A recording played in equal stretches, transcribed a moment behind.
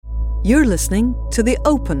You're listening to the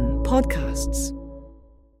Open Podcasts.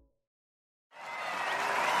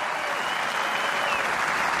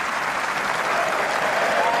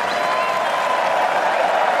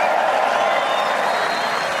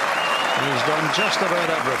 He's done just about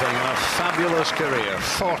everything in a fabulous career.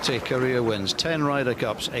 40 career wins, 10 Ryder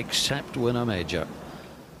Cups, except win a major.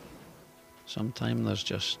 Sometimes there's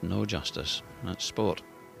just no justice. That's sport.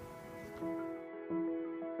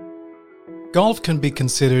 Golf can be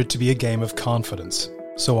considered to be a game of confidence,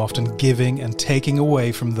 so often giving and taking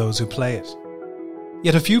away from those who play it.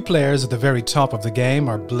 Yet a few players at the very top of the game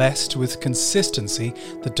are blessed with consistency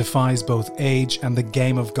that defies both age and the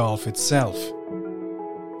game of golf itself.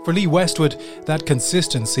 For Lee Westwood, that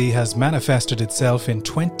consistency has manifested itself in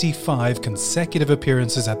 25 consecutive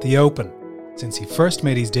appearances at the Open, since he first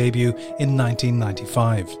made his debut in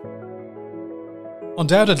 1995.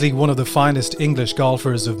 Undoubtedly one of the finest English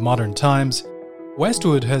golfers of modern times,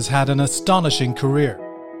 Westwood has had an astonishing career,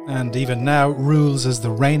 and even now rules as the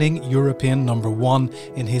reigning European #1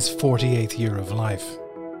 in his 48th year of life.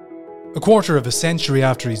 A quarter of a century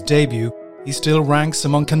after his debut, he still ranks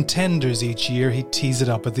among contenders each year he tees it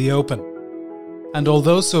up at the Open. And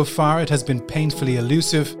although so far it has been painfully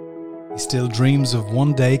elusive, he still dreams of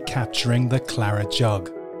one day capturing the Claret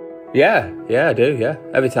Jug. Yeah, I do. Yeah,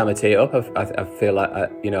 every time I tee it up, I feel like I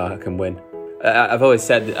can win. I've always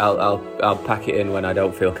said I'll pack it in when I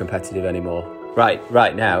don't feel competitive anymore.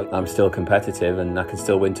 Right now, I'm still competitive and I can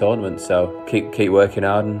still win tournaments. So keep working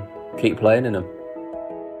hard and keep playing in them.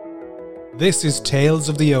 This is Tales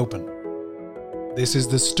of the Open. This is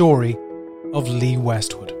the story of Lee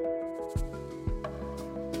Westwood.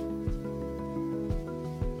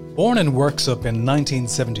 Born in Worksop in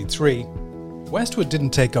 1973, Westwood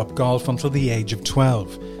didn't take up golf until the age of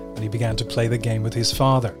 12, when he began to play the game with his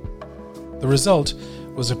father. The result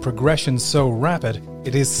was a progression so rapid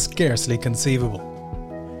it is scarcely conceivable.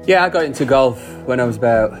 Yeah, I got into golf when I was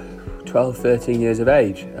about 12, 13 years of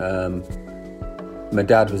age. My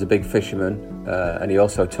dad was a big fisherman and he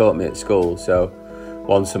also taught me at school. So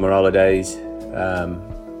one summer holidays,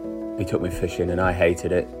 he took me fishing and I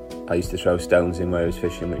hated it. I used to throw stones in where he was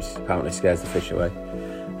fishing, which apparently scares the fish away.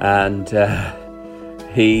 And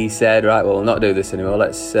he said, right, well, we'll not do this anymore.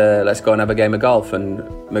 Let's go and have a game of golf. And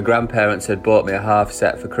my grandparents had bought me a half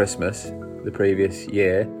set for Christmas the previous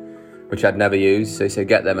year, which I'd never used. So he said,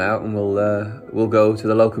 get them out and we'll go to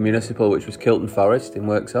the local municipal, which was Kilton Forest in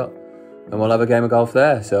Worksop, and we'll have a game of golf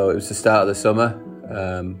there. So it was the start of the summer.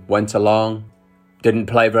 Went along, didn't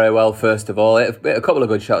play very well first of all. Hit a couple of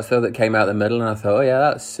good shots though that came out the middle, and I thought, oh yeah,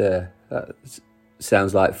 that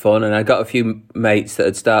sounds like fun. And I got a few mates that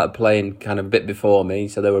had started playing kind of a bit before me,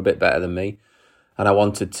 so they were a bit better than me, and I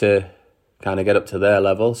wanted to kind of get up to their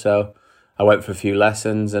level. So I went for a few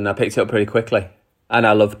lessons and I picked it up pretty quickly. And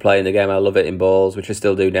I loved playing the game. I love hitting balls, which I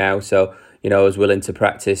still do now. So, I was willing to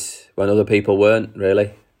practice when other people weren't,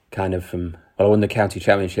 really. Kind of I won the county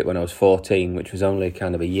championship when I was 14, which was only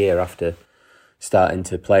kind of a year after starting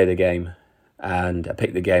to play the game. And I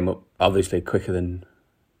picked the game up, obviously, quicker than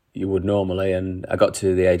you would normally. And I got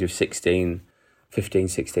to the age of 15,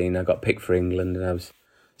 16, I got picked for England, and I was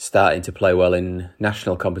starting to play well in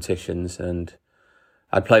national competitions. And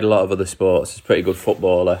I'd played a lot of other sports. I was a pretty good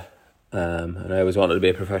footballer. And I always wanted to be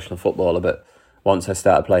a professional footballer, but once I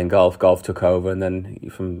started playing golf took over. And then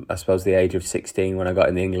from, I suppose, the age of 16, when I got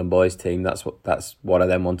in the England boys team, that's what I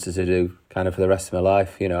then wanted to do kind of for the rest of my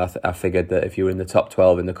life. I figured that if you were in the top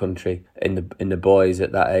 12 in the country, in the boys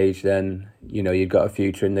at that age, then, you'd got a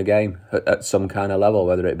future in the game at some kind of level,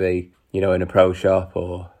 whether it be, in a pro shop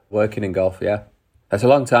or working in golf. Yeah, that's a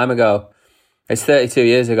long time ago. It's 32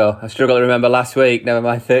 years ago. I struggle to remember last week, never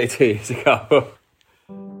mind 32 years ago.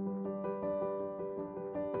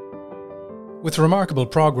 With remarkable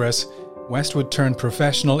progress, Westwood turned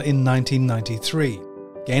professional in 1993,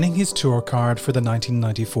 gaining his tour card for the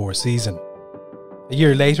 1994 season. A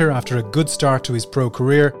year later, after a good start to his pro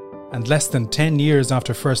career, and less than 10 years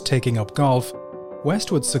after first taking up golf,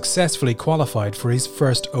 Westwood successfully qualified for his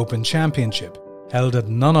first Open Championship, held at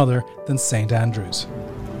none other than St Andrews.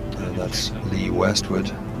 And that's Lee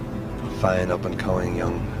Westwood, fine up-and-coming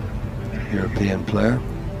young European player.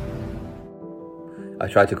 I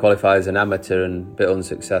tried to qualify as an amateur and a bit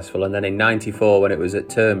unsuccessful. And then in 94, when it was at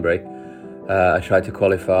Turnberry, I tried to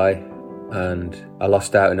qualify and I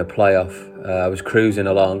lost out in a playoff. I was cruising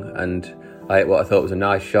along and I hit what I thought was a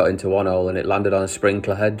nice shot into one hole, and it landed on a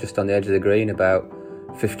sprinkler head just on the edge of the green, about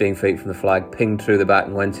 15 feet from the flag, pinged through the back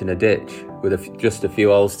and went in a ditch with just a few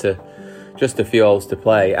holes to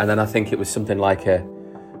play. And then I think it was something like a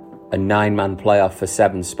 9-man playoff for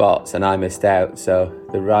 7 spots, and I missed out. So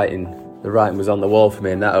the writing the writing was on the wall for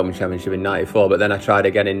me in that Open Championship in 94, but then I tried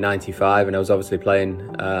again in 95 and I was obviously playing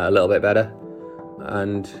a little bit better.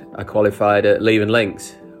 And I qualified at Leave and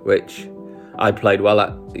Links, which I'd played well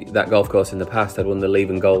at that golf course in the past. I'd won the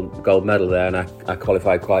Leave and gold medal there, and I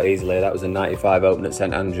qualified quite easily. That was a 95 Open at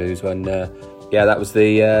St Andrews when, that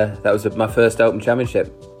was my first Open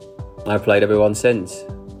Championship. I've played every one since.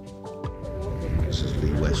 This is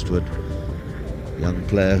Lee Westwood, young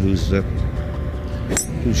player who's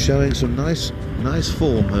showing some nice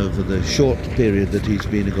form over the short period that he's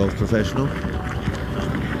been a golf professional.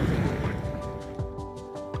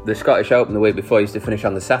 The Scottish Open the week before used to finish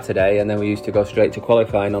on the Saturday, and then we used to go straight to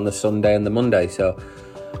qualifying on the Sunday and the Monday. So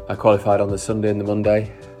I qualified on the Sunday and the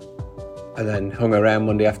Monday, and then hung around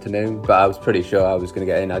Monday afternoon. But I was pretty sure I was going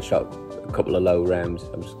to get in. I'd shot a couple of low rounds.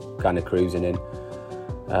 I was kind of cruising in.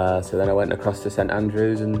 So then I went across to St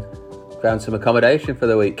Andrews and found some accommodation for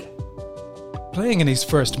the week. Playing in his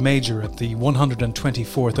first major at the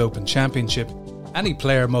 124th Open Championship, any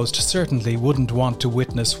player most certainly wouldn't want to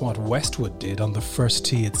witness what Westwood did on the first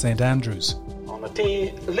tee at St Andrews. On the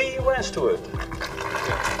tee, Lee Westwood.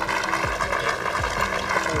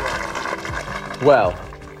 Well,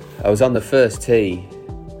 I was on the first tee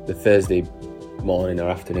the Thursday morning or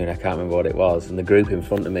afternoon, I can't remember what it was, and the group in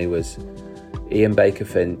front of me was Ian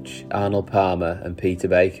Baker-Finch, Arnold Palmer and Peter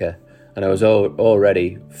Baker, and I was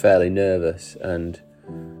already fairly nervous, and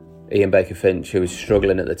Ian Baker-Finch, who was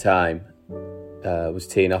struggling at the time, was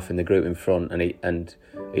teeing off in the group in front, and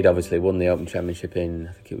he'd obviously won the Open Championship in,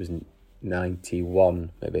 I think it was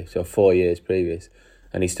 91 maybe, so 4 years previous,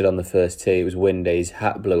 and he stood on the first tee. It was windy, his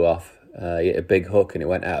hat blew off, he hit a big hook and it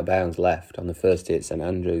went out of bounds left on the first tee at St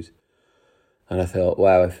Andrews. And I thought,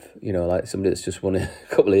 wow, if, like somebody that's just won it a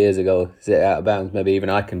couple of years ago is it out of bounds, maybe even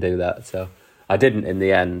I can do that. So I didn't in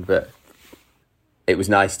the end, but it was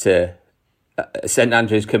nice to... St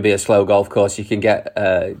Andrews can be a slow golf course. You can get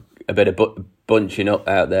a bit of bunching up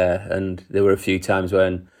out there, and there were a few times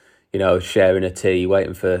when, I was sharing a tee,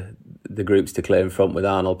 waiting for the groups to clear in front with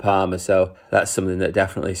Arnold Palmer. So that's something that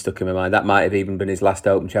definitely stuck in my mind. That might have even been his last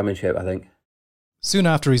Open Championship, I think. Soon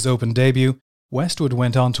after his Open debut, Westwood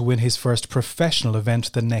went on to win his first professional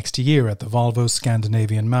event the next year at the Volvo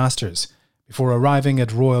Scandinavian Masters, before arriving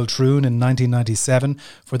at Royal Troon in 1997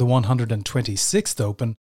 for the 126th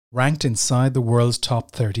Open, ranked inside the world's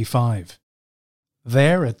top 35.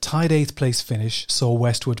 There, a tied 8th place finish saw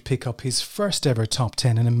Westwood pick up his first ever top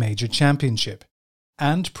 10 in a major championship,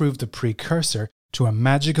 and proved the precursor to a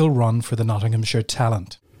magical run for the Nottinghamshire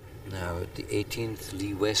talent. Now at the 18th,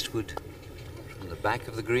 Lee Westwood from the back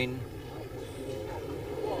of the green.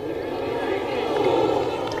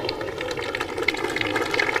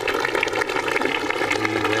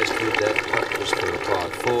 That putt was for a par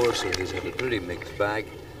 4, so he's had a pretty mixed bag.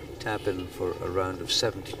 Tap in for a round of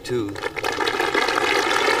 72. 1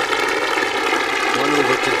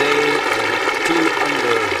 over today and 2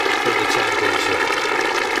 under for the championship.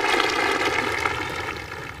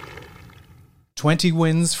 20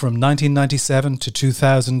 wins from 1997 to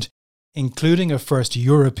 2000, including a first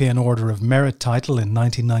European Order of Merit title in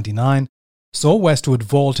 1999, saw Westwood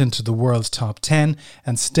vault into the world's top 10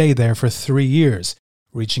 and stay there for 3 years,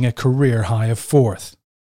 reaching a career high of 4th.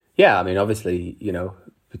 Yeah, I mean, obviously,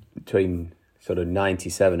 between sort of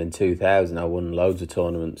 97 and 2000, I won loads of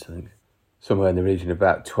tournaments. I think somewhere in the region of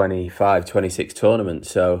about 25, 26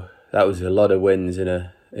 tournaments. So that was a lot of wins in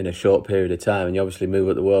a short period of time. And you obviously move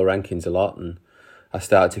up the world rankings a lot. And I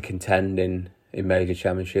started to contend in major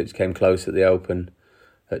championships, came close at the Open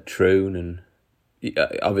at Troon, and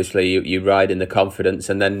obviously you ride in the confidence,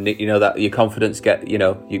 and then that your confidence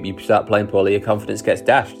you start playing poorly, your confidence gets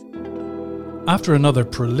dashed. After another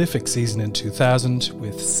prolific season in 2000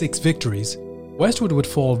 with 6 victories, Westwood would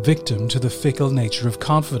fall victim to the fickle nature of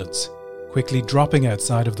confidence, quickly dropping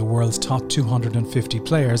outside of the world's top 250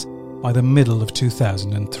 players by the middle of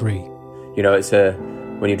 2003. It's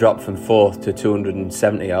when you drop from 4th to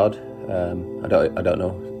 270 odd, I don't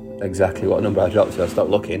know exactly what number I dropped, so I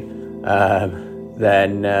stopped looking.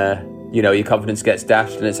 Then your confidence gets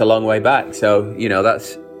dashed, and it's a long way back. So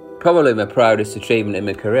that's probably my proudest achievement in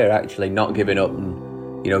my career, actually, not giving up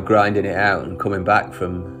and grinding it out and coming back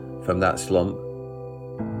from that slump.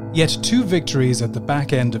 Yet 2 victories at the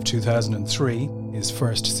back end of 2003, his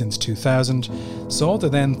first since 2000, saw the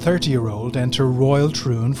then 30-year-old enter Royal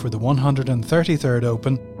Troon for the 133rd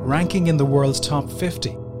Open, ranking in the world's top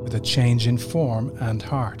 50 with a change in form and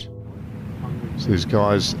heart. So these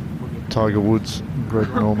guys, Tiger Woods,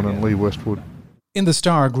 Greg Norman and Lee Westwood. In the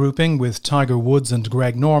star grouping with Tiger Woods and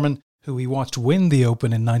Greg Norman, who he watched win the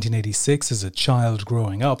Open in 1986 as a child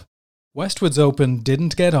growing up, Westwood's Open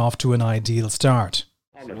didn't get off to an ideal start.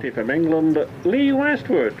 On the tee from England, Lee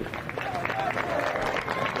Westwood. Much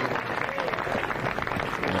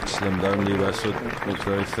slimmed down Lee Westwood, looks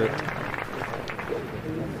very fit.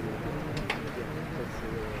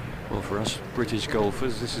 Well, for us British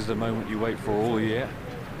golfers, this is the moment you wait for all year.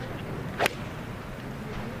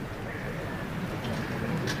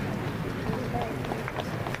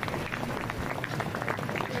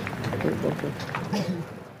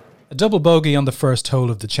 A double bogey on the first hole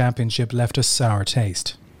of the championship left a sour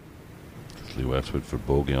taste. Lee Westwood for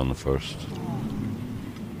bogey on the first.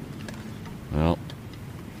 Well,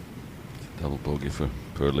 double bogey for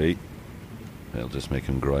poor Lee. They'll just make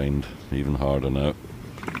him grind even harder now.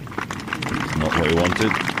 It's not what he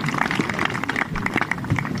wanted.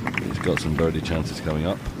 He's got some birdie chances coming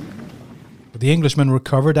up. But the Englishman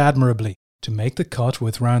recovered admirably to make the cut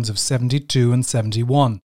with rounds of 72 and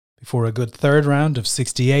 71, before a good third round of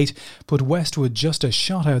 68 put Westwood just a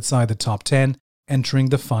shot outside the top 10, entering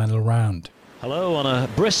the final round. Hello on a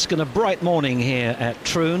brisk and a bright morning here at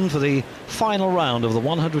Troon for the final round of the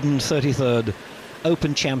 133rd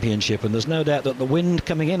Open Championship, and there's no doubt that the wind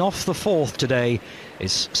coming in off the fourth today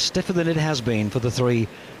is stiffer than it has been for the 3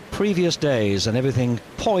 previous days, and everything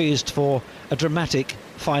poised for a dramatic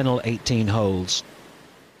final 18 holes.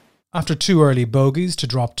 After 2 early bogeys to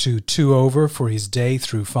drop to 2 over for his day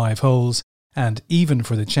through 5 holes, and even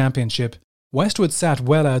for the championship, Westwood sat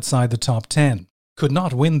well outside the top 10, could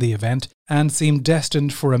not win the event, and seemed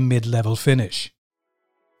destined for a mid-level finish.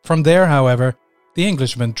 From there, however, the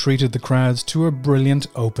Englishman treated the crowds to a brilliant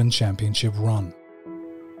Open Championship run.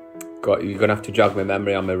 You're going to have to jog my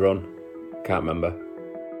memory on my run. Can't remember.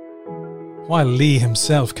 While Lee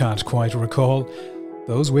himself can't quite recall,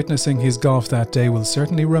 those witnessing his golf that day will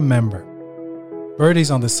certainly remember.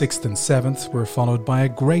 Birdies on the 6th and 7th were followed by a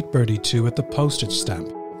great birdie 2 at the postage stamp,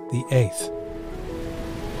 the 8th.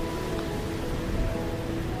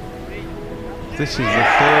 This is the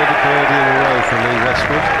 3rd birdie in a row for Lee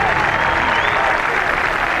Westwood.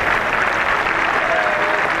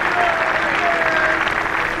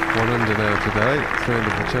 One under now today, 3 under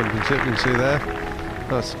the championship, you can see there.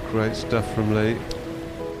 That's great stuff from Lee.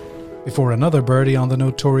 Before another birdie on the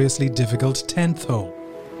notoriously difficult 10th hole.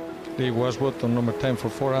 Lee Westwood on number 10 for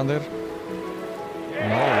 4 under. Beautiful.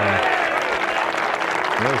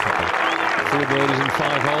 4 birdies in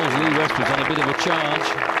 5 holes. Lee Westwood's on a bit of a charge.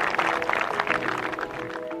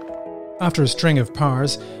 After a string of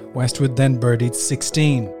pars, Westwood then birdied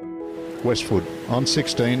 16. Westwood on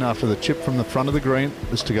 16 after the chip from the front of the green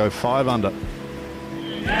is to go 5 under.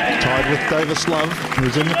 Tied with Davis Love, who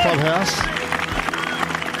is in the clubhouse.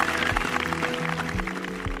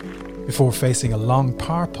 Before facing a long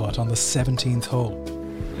par putt on the 17th hole.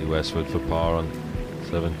 Lee Westwood for par on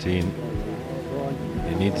 17.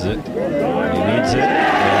 He needs it. He needs it.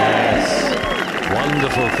 Yes.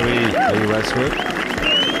 Wonderful 3, Lee Westwood.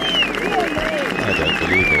 I don't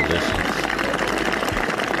believe all this.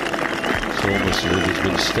 It's almost as if it's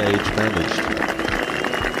been stage managed.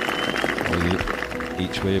 Well,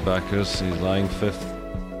 each way backers, he's lying 5th.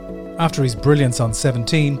 After his brilliance on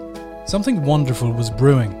 17, something wonderful was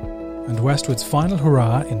brewing, and Westwood's final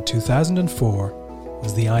hurrah in 2004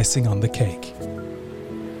 was the icing on the cake.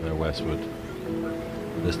 There Westwood,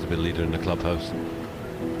 listed to be leader in the clubhouse.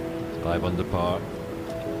 5 under par.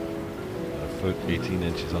 A foot 18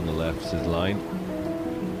 inches on the left is his line.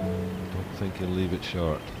 Don't think he'll leave it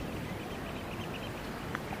short.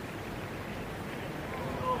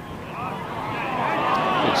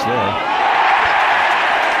 It's there.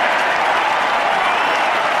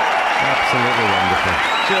 Absolutely wonderful.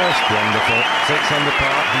 Just wonderful. 6 under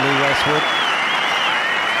par from Lee Westwood.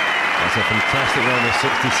 That's a fantastic round of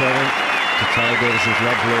 67 to tie Davis's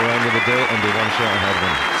lovely round of the day and be 1 shot ahead of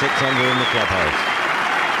him. 6 under in the clubhouse.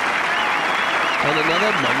 And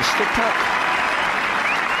another monster putt.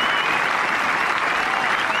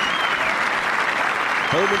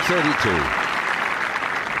 Home at 32.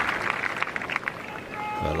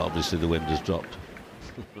 Well, obviously the wind has dropped.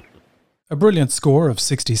 A brilliant score of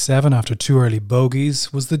 67 after 2 early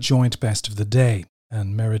bogeys was the joint best of the day,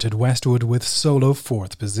 and merited Westwood with solo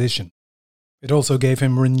 4th position. It also gave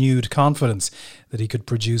him renewed confidence that he could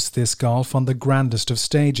produce this golf on the grandest of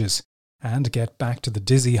stages, and get back to the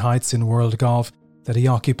dizzy heights in world golf that he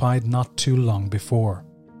occupied not too long before.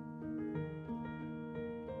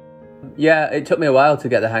 Yeah, it took me a while to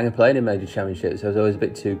get the hang of playing in major championships. I was always a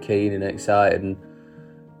bit too keen and excited, and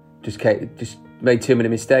just made too many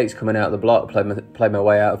mistakes coming out of the block, played my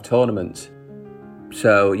way out of tournaments.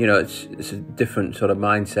 So, you know, it's a different sort of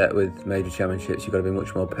mindset with major championships. You've got to be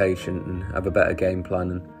much more patient and have a better game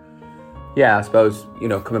plan. And yeah, I suppose, you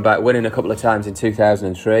know, coming back, winning a couple of times in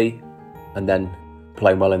 2003, and then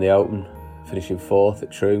playing well in the Open, finishing 4th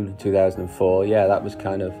at Troon in 2004. Yeah, that was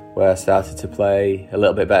kind of where I started to play a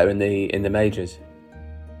little bit better in the majors.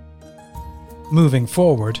 Moving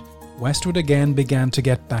forward, Westwood again began to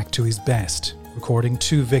get back to his best, recording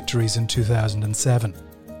 2 victories in 2007.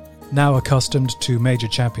 Now accustomed to major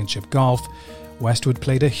championship golf, Westwood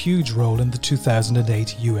played a huge role in the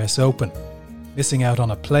 2008 US Open, missing out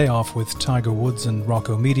on a playoff with Tiger Woods and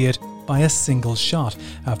Rocco Mediate by a single shot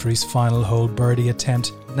after his final hole birdie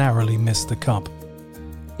attempt narrowly missed the cup.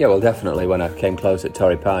 Yeah, well, definitely when I came close at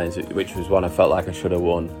Torrey Pines, which was one I felt like I should have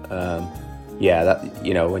won. Yeah, that,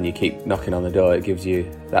 you know, when you keep knocking on the door, it gives you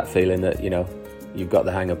that feeling that, you know, you've got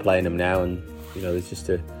the hang of playing them now, and, you know, there's just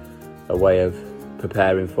a way of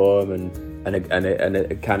preparing for them and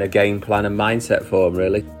a kind of game plan and mindset for them,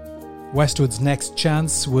 really. Westwood's next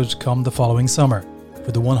chance would come the following summer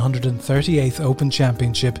for the 138th Open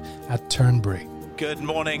Championship at Turnberry. Good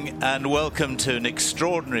morning and welcome to an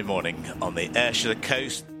extraordinary morning on the Ayrshire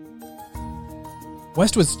coast.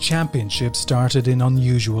 Westwood's championship started in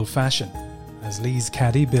unusual fashion, as Lee's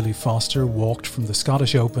caddy Billy Foster walked from the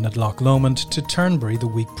Scottish Open at Loch Lomond to Turnberry the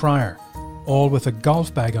week prior, all with a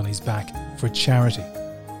golf bag on his back for charity.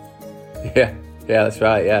 Yeah, that's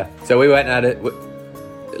right, yeah. So we went at it,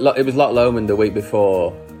 it was Loch Lomond the week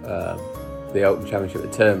before the Open Championship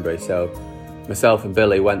at Turnberry, so myself and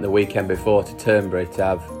Billy went the weekend before to Turnberry to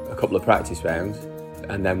have a couple of practice rounds,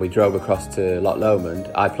 and then we drove across to Loch Lomond.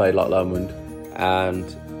 I played Loch Lomond,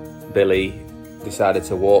 and Billy decided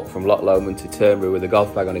to walk from Loch Lomond to Turnberry with a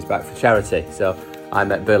golf bag on his back for charity. So I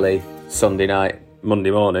met Billy Sunday night,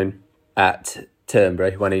 Monday morning at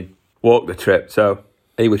Turnberry when he walked the trip. So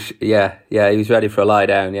he was, he was ready for a lie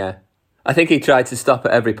down, yeah. I think he tried to stop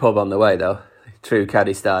at every pub on the way though, true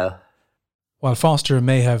caddy style. While Foster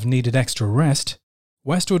may have needed extra rest,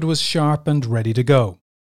 Westwood was sharp and ready to go.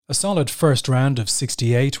 A solid first round of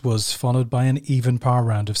 68 was followed by an even par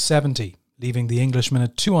round of 70, leaving the Englishman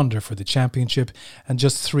at 2 under for the championship and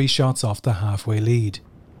just 3 shots off the halfway lead.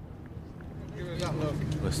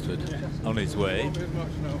 Westwood on his way.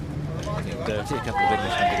 Getting dirty, a couple of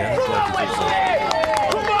Englishmen together.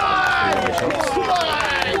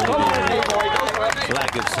 The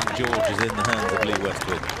flag of St George is in the hands of Lee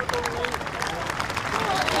Westwood.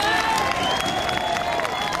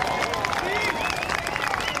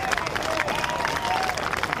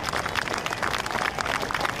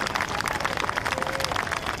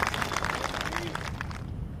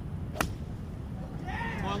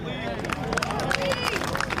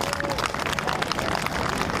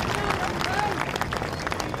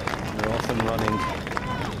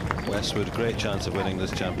 Westwood, great chance of winning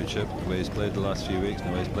this championship, the way he's played the last few weeks and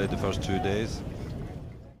the way he's played the first 2 days.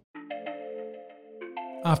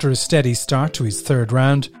 After a steady start to his 3rd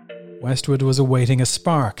round, Westwood was awaiting a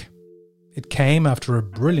spark. It came after a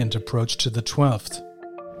brilliant approach to the 12th.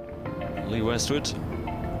 Lee Westwood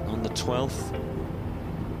on the 12th.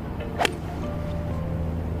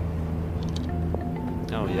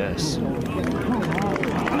 Oh yes.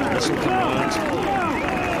 This will come around.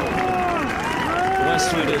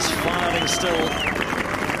 Westwood is firing still,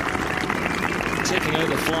 taking out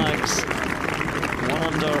the flags. 1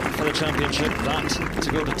 under for the championship, that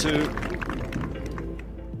to go to 2.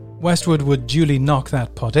 Westwood would duly knock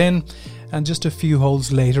that putt in, and just a few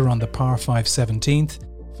holes later on the par 5 17th,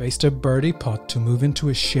 faced a birdie putt to move into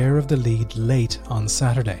a share of the lead late on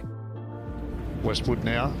Saturday. Westwood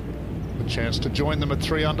now, a chance to join them at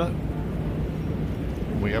 3 under.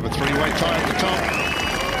 We have a 3-way tie at the top.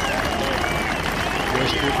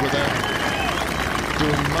 Westwood without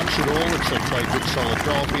doing much at all except play good solid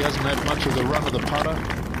golf. He hasn't had much of the run of the putter.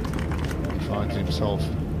 He finds himself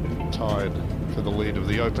tied for the lead of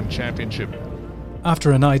the Open Championship.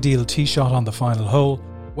 After an ideal tee shot on the final hole,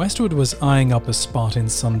 Westwood was eyeing up a spot in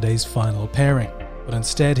Sunday's final pairing, but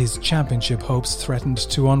instead his championship hopes threatened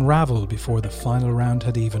to unravel before the final round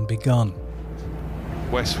had even begun.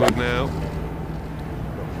 Westwood now.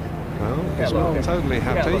 Well, he's not totally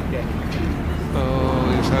happy. Oh,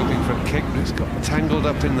 he was hoping for a kick, but it's got tangled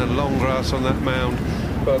up in the long grass on that mound.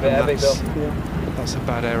 That's a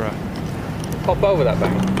bad error. Pop over that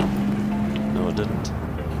bank. No, it didn't.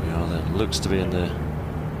 Well, that looks to be in the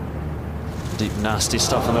deep, nasty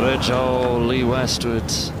stuff on the ridge. Oh, Lee Westwood.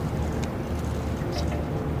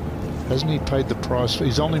 Hasn't he paid the price?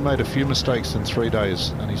 He's only made a few mistakes in 3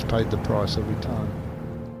 days, and he's paid the price every time.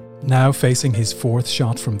 Now facing his 4th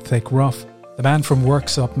shot from thick rough, the man from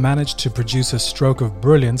Worksop managed to produce a stroke of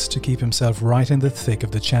brilliance to keep himself right in the thick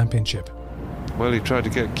of the championship. Well, he tried to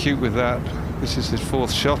get cute with that. This is his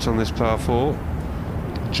 4th shot on this par 4.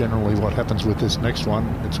 Generally what happens with this next one,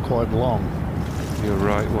 it's quite long. You're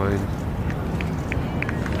right, Wayne.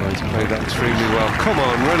 Oh, he's played that extremely well. Come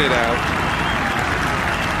on, run it out.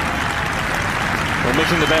 Well,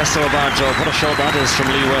 making the best of a bad job. What a shot that is from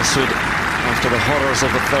Lee Westwood after the horrors of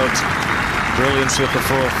the third. Brilliance with the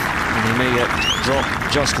fourth. And he may yet drop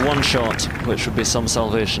just one shot, which would be some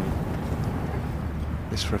salvation.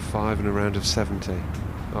 This for a 5 in a round of 70.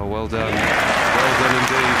 Oh, well done. Well done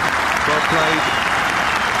indeed. Well played.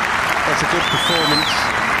 That's a good performance.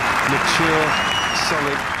 Mature,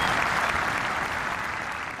 solid.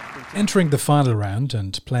 Entering the final round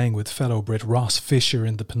and playing with fellow Brit Ross Fisher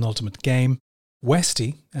in the penultimate game,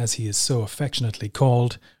 Westy, as he is so affectionately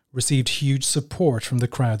called, received huge support from the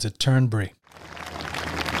crowds at Turnberry.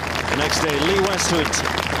 The next day, Lee Westwood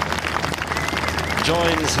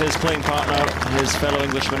joins his playing partner, his fellow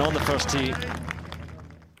Englishman, on the first tee.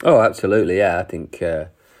 Oh, absolutely, yeah. I think,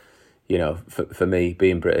 you know, for me,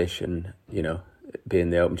 being British and, you know, being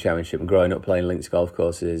the Open Championship and growing up playing links golf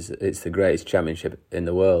courses, it's the greatest championship in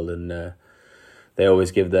the world, and they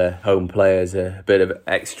always give their home players a bit of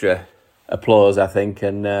extra applause, I think,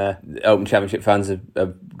 and Open Championship fans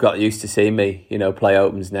have got used to seeing me, you know, play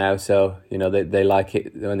Opens now, so, you know, they like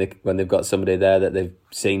it when they've got somebody there that they've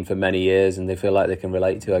seen for many years and they feel like they can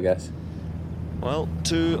relate to, I guess. Well,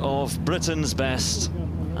 two of Britain's best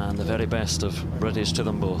and the very best of British to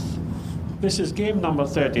them both. This is game number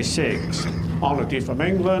 36. On a tee from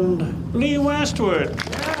England, Lee Westwood.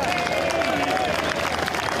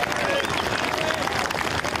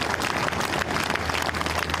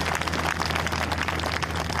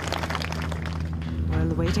 Well,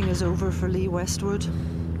 the waiting is over for Lee Westwood.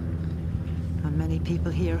 And many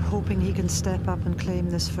people here hoping he can step up and claim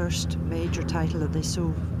this first major title that they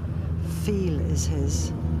so feel is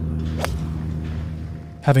his.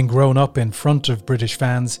 Having grown up in front of British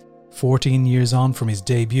fans, 14 years on from his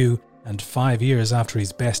debut and 5 years after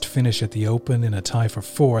his best finish at the Open in a tie for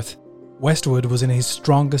fourth, Westwood was in his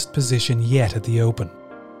strongest position yet at the Open.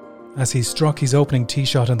 As he struck his opening tee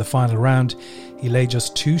shot in the final round, he lay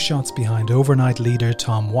just 2 shots behind overnight leader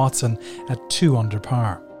Tom Watson at 2 under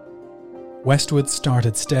par. Westwood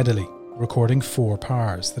started steadily, recording 4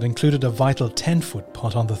 pars that included a vital 10-foot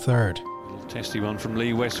putt on the third. Testy one from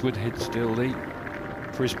Lee Westwood, hit still Lee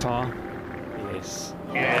for his par.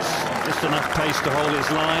 Yes, just enough pace to hold his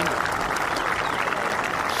line.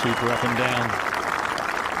 Super up and down.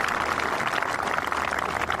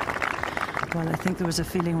 Well, I think there was a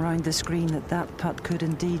feeling round the screen that putt could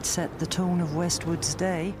indeed set the tone of Westwood's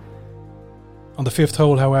day. On the 5th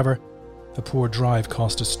hole, however, a poor drive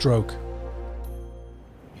cost a stroke.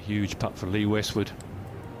 Huge putt for Lee Westwood.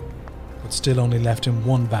 But still only left him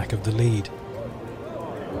 1 back of the lead.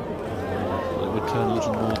 Well, it would turn a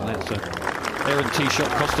little more than that, so errant tee shot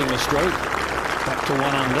costing a stroke. Back to 1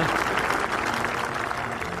 under.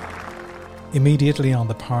 Immediately on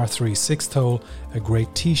the par 3 6th hole, a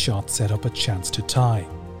great tee shot set up a chance to tie.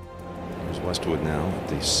 There's Westwood now at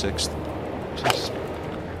the 6th.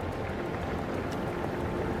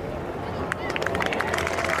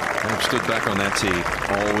 I've stood back on that tee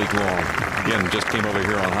all week long. Again, just came over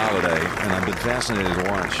here on holiday, and I've been fascinated to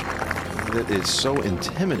watch. It is so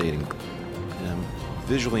intimidating,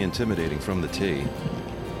 visually intimidating from the tee.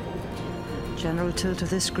 General tilt of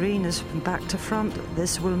this green is back to front.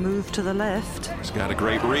 This will move to the left. He's got a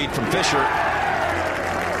great read from Fisher.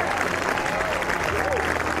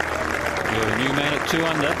 You're a new man at 2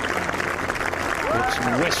 under. It's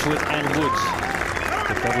Westwood and Woods,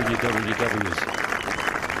 the WWWs.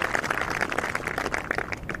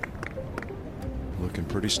 Looking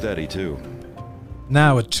pretty steady too.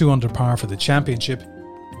 Now at 2 under par for the championship,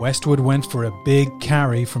 Westwood went for a big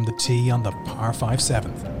carry from the tee on the par 5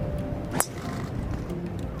 7th.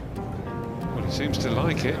 Well, he seems to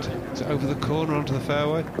like it. Is it over the corner onto the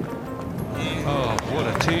fairway? Oh, what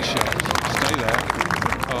a tee shot. Stay there.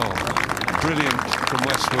 Oh, brilliant from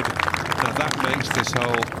Westwood. Now that makes this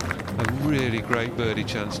hole a really great birdie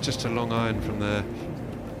chance. Just a long iron from there.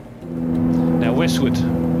 Now Westwood.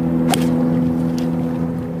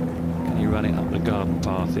 Can he run it up the garden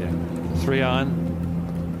path here? 3 iron.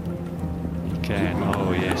 He can.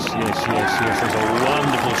 Oh yes. There's a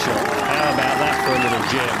wonderful shot. How about that for a little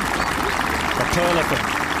gem? A perler for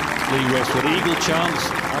Lee Westwood. Eagle chance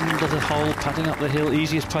under the hole, putting up the hill.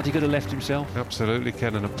 Easiest putt he could have left himself. Absolutely,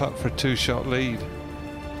 Ken, and a putt for a 2-shot lead.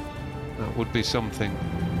 That would be something.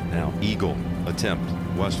 Now eagle attempt.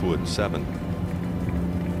 Westwood 7.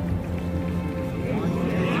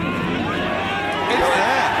 It's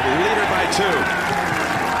there. Leader by 2.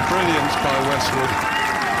 Brilliance by Westwood.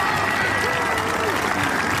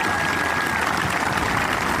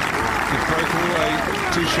 He's broken away.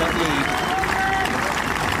 2-shot lead.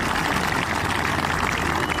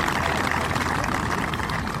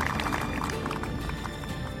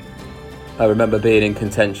 I remember being in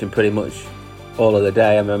contention pretty much all of the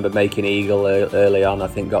day. I remember making eagle early on, I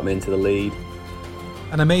think got me into the lead.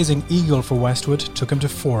 An amazing eagle for Westwood took him to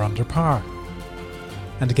 4 under par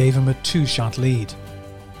and gave him a 2-shot lead.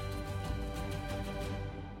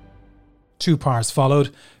 2 pars followed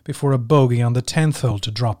before a bogey on the 10th hole to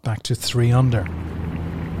drop back to 3 under.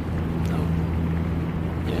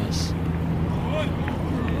 Yes.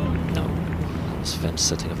 No. It's fence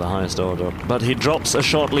sitting of the highest order. But he drops a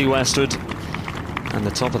shot, Lee Westwood. And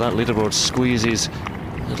the top of that leaderboard squeezes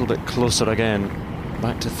a little bit closer again.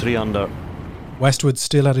 Back to 3 under. Westwood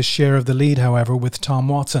still had a share of the lead, however, with Tom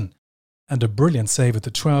Watson. And a brilliant save at the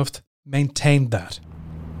 12th maintained that.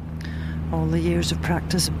 All the years of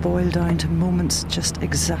practice boiled down to moments just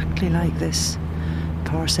exactly like this.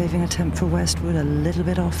 Par saving attempt for Westwood, a little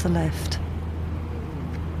bit off the left.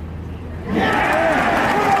 Very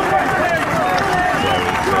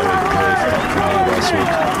brave putt from Lee Westwood.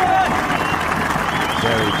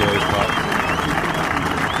 Very brave putt.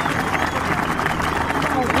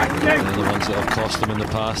 They're the ones that have cost him in the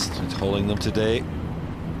past. He's holding them today,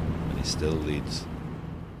 and he still leads.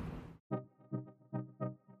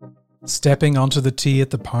 Stepping onto the tee at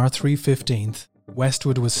the par 3 15th,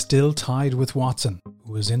 Westwood was still tied with Watson,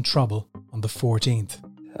 who was in trouble on the 14th.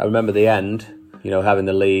 I remember the end, having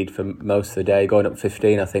the lead for most of the day, going up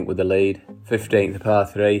 15, I think, with the lead. 15th, par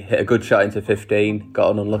 3, hit a good shot into 15, got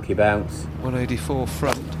an unlucky bounce. 184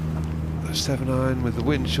 front, 7-iron with the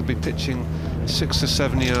wind, should be pitching 6 to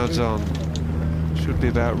 7 yards on. Should be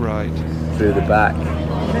about right. Through the back.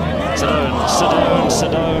 Sedone.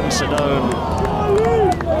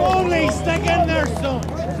 Holy, stick in there, son.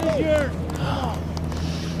 This is yours.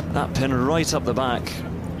 That pin right up the back,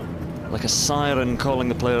 like a siren calling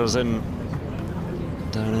the players in,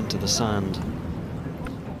 down into the sand.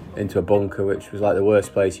 Into a bunker, which was like the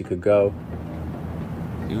worst place you could go.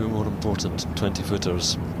 Even more important,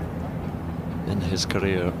 20-footers in his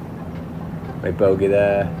career. Made bogey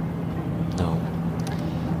there. No.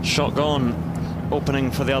 Shot gone,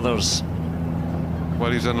 opening for the others.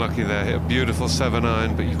 Well, he's unlucky there. Hit a beautiful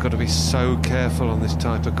 7-iron, but you've got to be so careful on this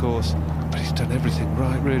type of course. But he's done everything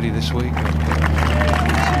right, really, this week. He's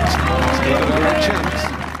got a good chance.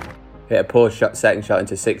 Hit a poor shot, second shot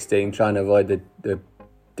into 16, trying to avoid the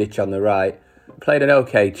ditch on the right. Played an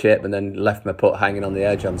okay chip and then left my putt hanging on the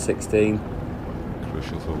edge on 16.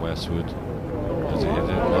 Crucial for Westwood. Has he hit it?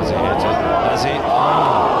 Has he hit it? Has he?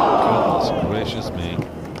 Oh, goodness gracious me.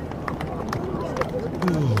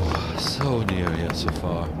 Ooh, so near yet so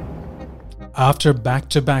far. After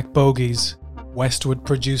back-to-back bogeys, Westwood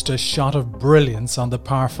produced a shot of brilliance on the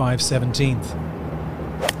par 5 17th.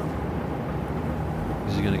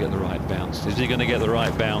 Is he going to get the right bounce? Is he going to get the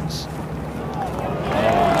right bounce? Oh,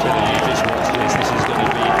 I'm telling you, just watch this. This is going to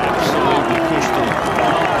be absolutely crystal.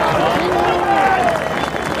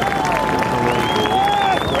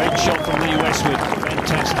 Great shot from Lee Westwood.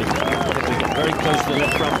 Fantastic. They get very close to the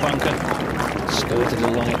left front bunker. Skirted the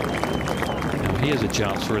line. Now here's a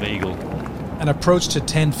chance for an eagle. An approach to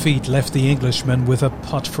 10 feet left the Englishman with a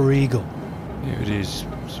putt for eagle. Here it is.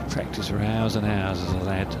 Practice for hours and hours as a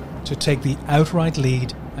lad. To take the outright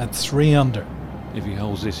lead at 3 under. If he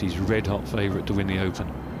holds this, he's red hot favourite to win the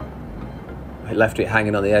Open. I left it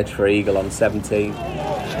hanging on the edge for eagle on 17. Is it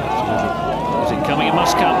coming? It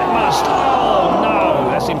must come. It must. Oh no,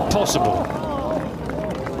 that's impossible.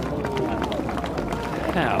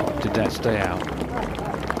 How did that stay out?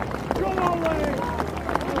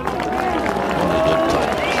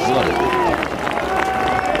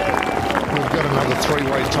 We've got another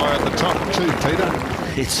 3-way tie at the top too, Peter.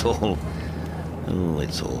 It's all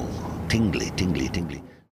tingly.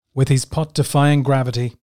 With his putt defying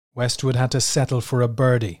gravity, Westwood had to settle for a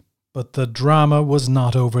birdie, but the drama was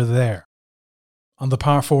not over there. On the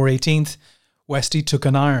par 4 18th, Westy took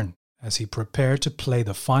an iron as he prepared to play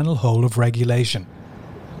the final hole of regulation.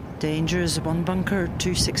 Danger is 1 bunker,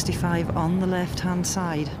 265 on the left-hand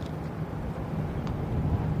side.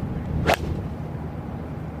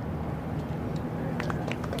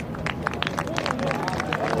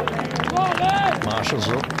 Marshall's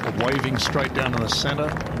waving straight down to the centre,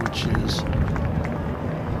 which is...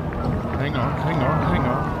 Hang on.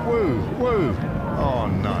 Woo. Oh,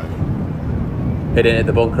 no. Hit it at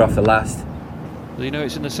the bunker off the last. Do you know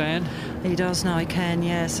it's in the sand? He does now, Ken,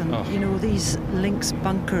 yes. And, these links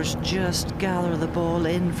bunkers just gather the ball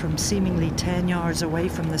in from seemingly 10 yards away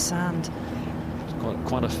from the sand. It's got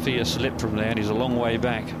quite a fierce lip from there, and he's a long way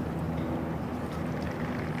back.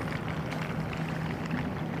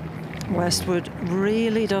 Westwood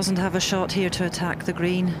really doesn't have a shot here to attack the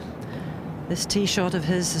green. This tee shot of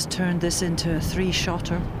his has turned this into a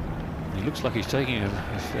 3-shotter. He looks like he's taking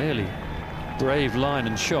a fairly brave line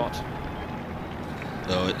and shot.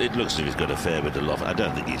 Oh, it looks as if he's got a fair bit of loft. I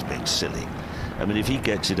don't think he's being silly. I mean, if he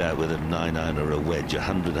gets it out with a 9-iron or a wedge,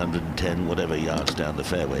 100, 110, whatever yards down the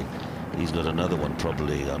fairway, he's got another one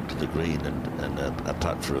probably onto the green and a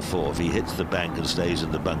putt for a 4. If he hits the bank and stays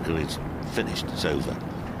in the bunker, it's finished. It's over.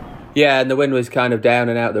 Yeah, and the wind was kind of down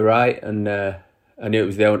and out the right, and I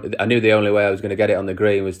knew the only way I was going to get it on the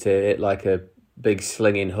green was to hit like a big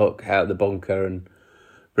slinging hook out the bunker and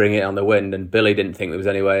bring it on the wind. And Billy didn't think there was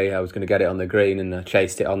any way I was going to get it on the green, and I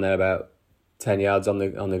chased it on there about 10 yards on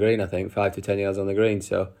the green, I think, 5 to 10 yards on the green.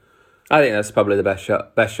 So I think that's probably the best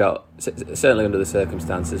shot, certainly under the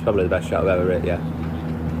circumstances, probably the best shot I've ever hit, yeah.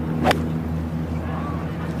 It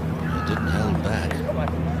didn't hold back.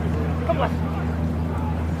 Come on.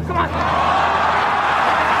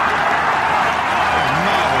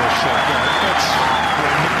 Marvellous shot, that's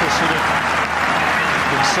where Nicklaus hit it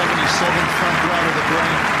from 77, front right of the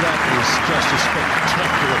green. That is just a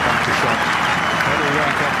spectacular bunker shot. That'll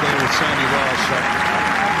rank up there with Sandy Lyle's shot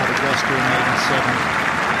at Augusta in 87.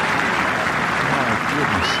 My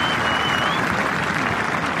goodness.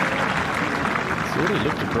 Thought he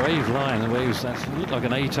looked a brave line the way he was. That looked like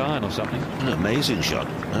an 8-iron or something. An amazing shot.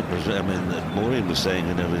 That was, I mean, Maureen was saying,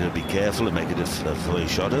 you know, be careful and make it before he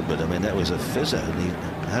shot it, but I mean, that was a fizzer. And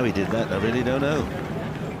how he did that, I really don't know.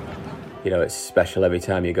 You know, it's special every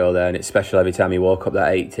time you go there, and it's special every time you walk up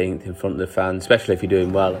that 18th in front of the fans, especially if you're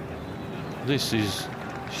doing well. This is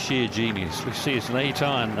sheer genius. We see it's an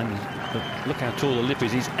 8-iron, and look how tall the lip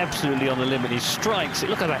is. He's absolutely on the limit. He strikes it.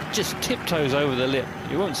 Look at that. Just tiptoes over the lip.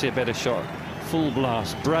 You won't see a better shot. Full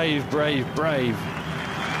blast. Brave, brave, brave.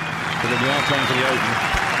 But then you are playing for the Open.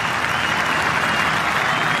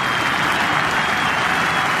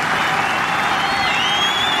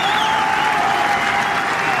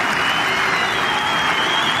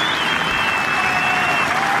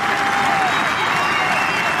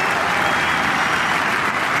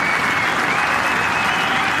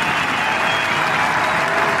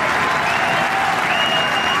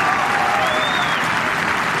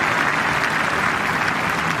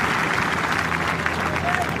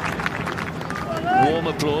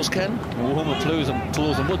 Applause, Ken? Warm applause and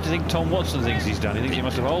what do you think Tom Watson thinks he's done? He thinks he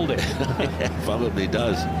must have holed it. Yeah, probably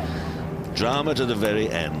does. Drama to the very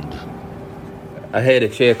end. I heard a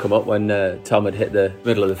cheer come up when Tom had hit the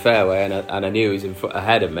middle of the fairway, and I knew he was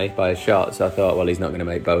ahead of me by a shot, so I thought, well, he's not going to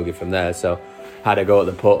make bogey from there, so had a go at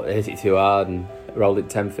the putt, hit it too hard and rolled it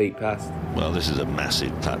 10 feet past. Well, this is a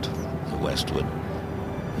massive putt for Westwood.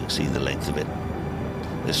 You can see the length of it.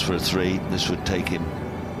 This for a 3, this would take him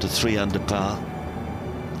to 3 under par.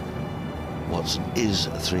 Watson is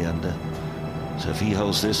a 3 under, so if he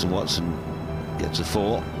holds this and Watson gets a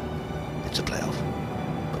 4, it's a playoff.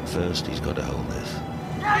 But first he's got to hold this.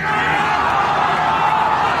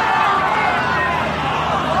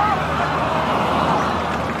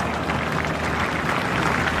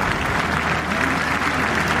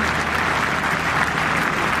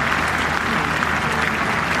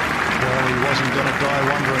 Well, he wasn't going to die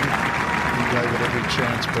wondering. He gave it every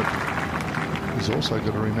chance, but he's also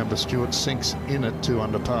got to remember Stuart sinks in at 2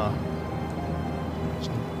 under par.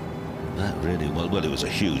 So that really, well, it was a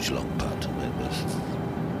huge long putt. It was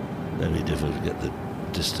very difficult to get the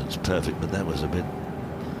distance perfect, but that was a bit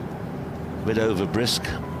over brisk.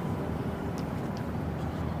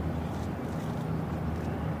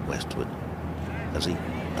 Westwood, has he?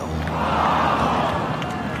 Oh,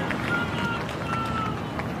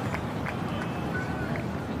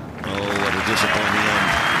 what a disappointing end.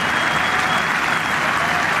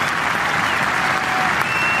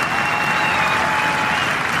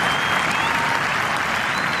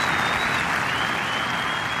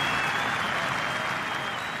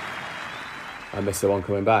 I missed the one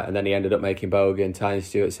coming back, and then he ended up making bogey and tying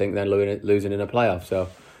Stuart sink, then losing in a playoff. So,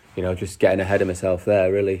 you know, just getting ahead of myself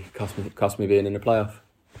there really cost me being in the playoff.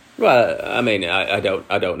 Well, I mean, I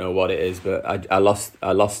don't know what it is, but I lost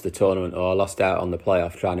the tournament, or I lost out on the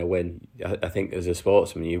playoff trying to win. I think as a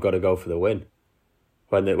sportsman, you've got to go for the win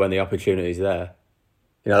when the opportunity's there.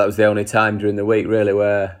 You know, that was the only time during the week really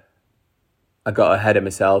where I got ahead of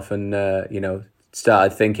myself and you know,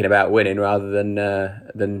 started thinking about winning rather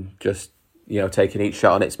than just, you know, taking each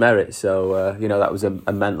shot on its merit. So, you know, that was a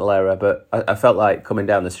mental error. But I felt like coming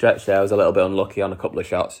down the stretch there, I was a little bit unlucky on a couple of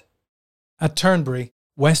shots. At Turnberry,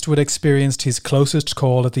 Westwood experienced his closest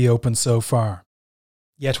call at the Open so far.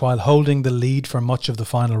 Yet while holding the lead for much of the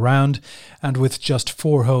final round, and with just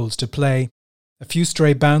 4 holes to play, a few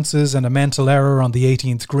stray bounces and a mental error on the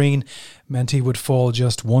 18th green meant he would fall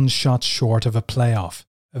just 1 shot short of a playoff,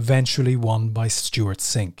 eventually won by Stuart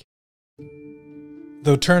Sink.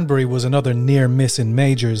 Though Turnberry was another near miss in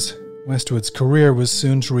majors, Westwood's career was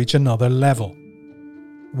soon to reach another level.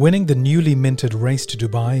 Winning the newly minted Race to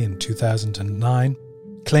Dubai in 2009,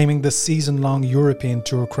 claiming the season-long European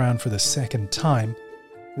Tour crown for the second time,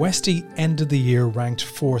 Westy ended the year ranked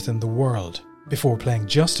 4th in the world, before playing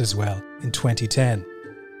just as well in 2010.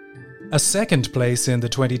 A second place in the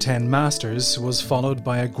 2010 Masters was followed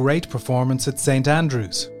by a great performance at St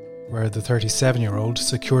Andrews, where the 37-year-old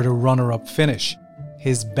secured a runner-up finish,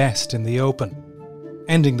 his best in the Open,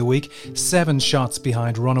 ending the week 7 shots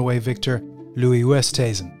behind runaway victor Lee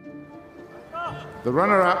Westwood. The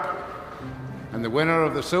runner-up and the winner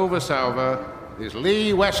of the Silver Salver is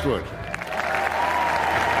Lee Westwood.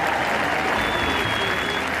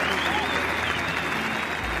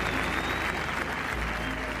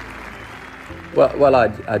 Well,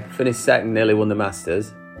 I'd finished second, nearly won the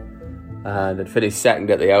Masters, and I'd finished second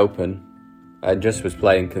at the Open, and just was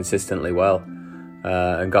playing consistently well,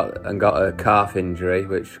 and got a calf injury,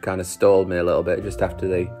 which kind of stalled me a little bit just after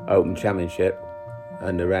the Open Championship,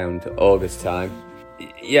 and around August time.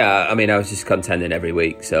 Yeah, I mean, I was just contending every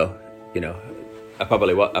week, so you know, I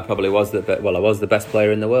probably was the best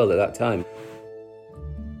player in the world at that time.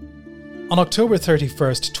 On October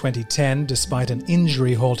 31st, 2010, despite an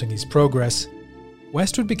injury halting his progress,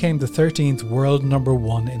 Westwood became the 13th world number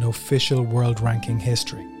 1 in official world ranking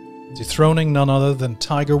history, dethroning none other than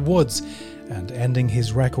Tiger Woods and ending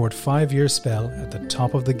his record 5-year spell at the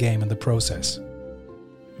top of the game in the process.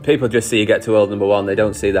 People just see you get to world number 1, they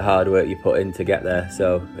don't see the hard work you put in to get there,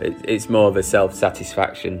 so it's more of a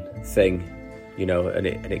self-satisfaction thing, you know, and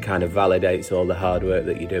it kind of validates all the hard work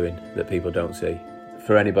that you're doing that people don't see.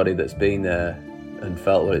 For anybody that's been there and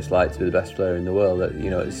felt what it's like to be the best player in the world, that,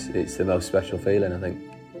 you know, it's the most special feeling, I think.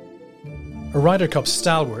 A Ryder Cup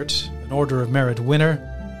stalwart, an Order of Merit winner,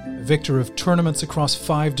 a victor of tournaments across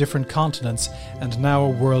 5 different continents, and now a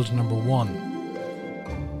world number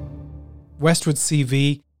 1. Westwood's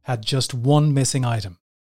CV had just one missing item: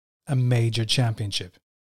 a major championship.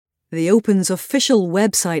 The Open's official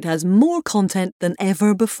website has more content than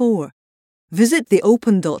ever before. Visit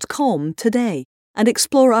theopen.com today and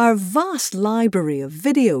explore our vast library of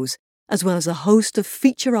videos, as well as a host of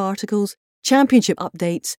feature articles, championship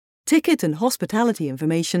updates, ticket and hospitality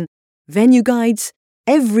information, venue guides,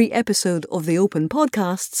 every episode of the Open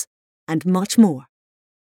podcasts, and much more.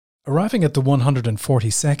 Arriving at the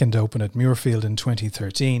 142nd Open at Muirfield in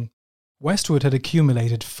 2013, Westwood had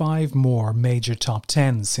accumulated 5 more major top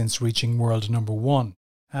 10s since reaching world number 1,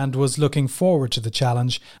 and was looking forward to the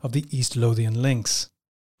challenge of the East Lothian Links.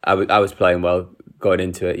 I was playing well going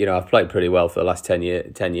into it. You know, I've played pretty well for the last 10 year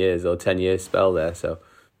spell there. So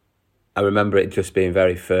I remember it just being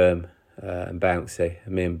very firm and bouncy.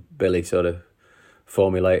 And me and Billy sort of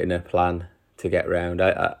formulating a plan to get round.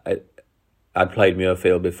 I'd played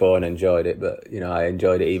Muirfield before and enjoyed it, but, you know, I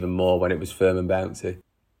enjoyed it even more when it was firm and bouncy.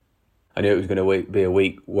 I knew it was going to be a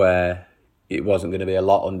week where it wasn't going to be a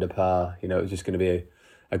lot under par. You know, it was just going to be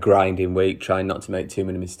a grinding week, trying not to make too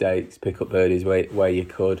many mistakes, pick up birdies where you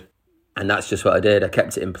could. And that's just what I did. I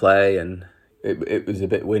kept it in play, and it was a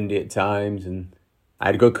bit windy at times, and I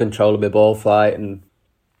had good control of my ball flight and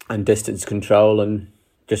distance control, and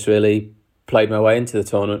just really played my way into the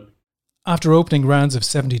tournament. After opening rounds of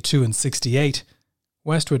 72 and 68,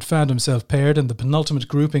 Westwood found himself paired in the penultimate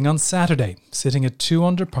grouping on Saturday, sitting at 2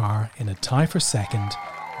 under par in a tie for second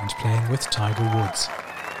and playing with Tiger Woods.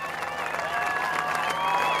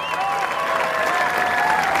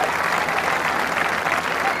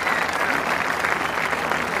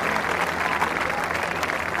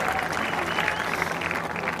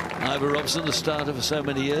 Ivor Robson, the starter for so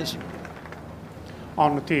many years.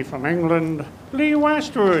 On the tee from England, Lee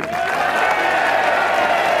Westwood.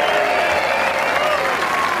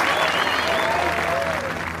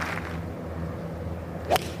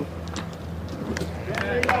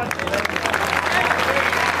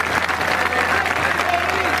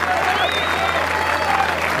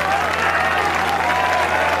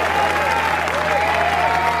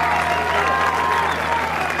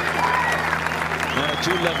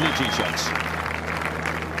 Two lovely tee shots.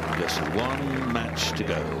 Just one match to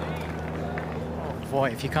go. Oh boy,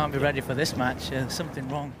 if you can't be ready for this match, there's something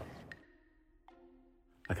wrong.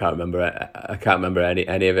 I can't remember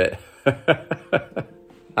any of it.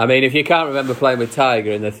 I mean, if you can't remember playing with Tiger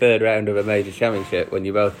in the 3rd round of a major championship when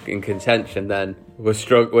you're both in contention, then we're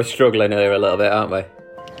struggling here a little bit, aren't we?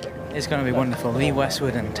 It's going to be wonderful. Lee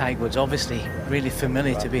Westwood and Tiger Woods, obviously really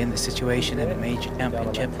familiar to be in this situation in a major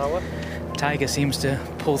championship. Tiger seems to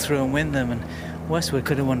pull through and win them, and Westwood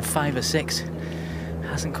could have won 5 or 6.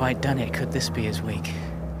 Hasn't quite done it. Could this be his week?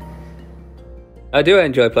 I do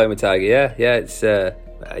enjoy playing with Tiger, yeah. It's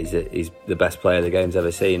He's the best player the game's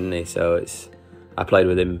ever seen, isn't he? So I played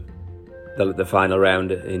with him the final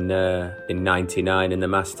round in '99 in the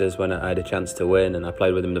Masters when I had a chance to win, and I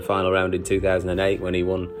played with him the final round in 2008 when he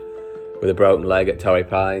won with a broken leg at Torrey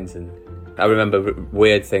Pines. And I remember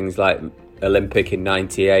weird things like Olympic in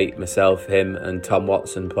 '98. Myself, him, and Tom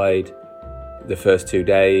Watson played the first 2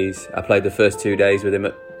 days. I played the first 2 days with him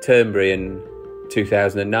at Turnberry in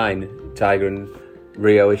 2009, Tiger and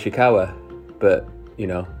Ryo Ishikawa. But you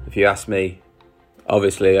know, if you ask me,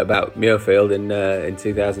 obviously, about Muirfield in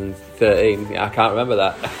 2013, I can't remember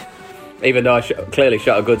that. Even though I clearly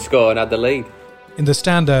shot a good score and had the lead. In the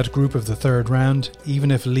standout group of the third round,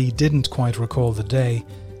 even if Lee didn't quite recall the day,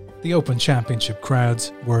 the Open Championship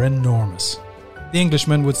crowds were enormous. The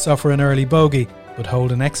Englishman would suffer an early bogey, but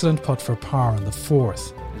hold an excellent putt for par on the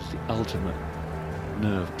fourth. It's the ultimate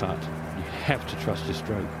nerve putt. You have to trust your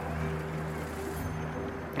stroke.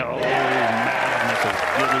 Oh, man, that's a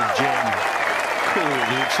little gem. Cool,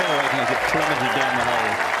 the accelerating as it plummeted down the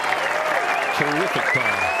hole. Terrific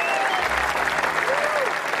par.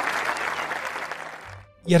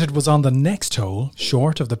 Yet it was on the next hole,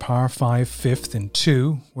 short of the par 5 fifth in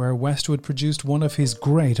 2, where Westwood produced one of his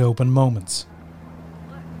great Open moments.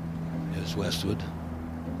 Here's Westwood.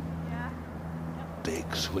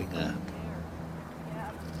 Big swinger.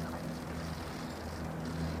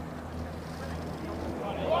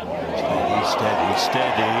 Steady.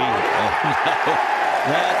 Oh, no.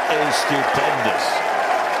 That is stupendous.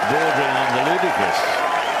 Bordering on the ludicrous.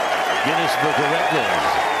 Guinness Book of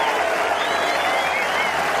Records.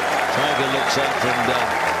 Tiger looks up and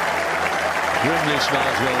grimly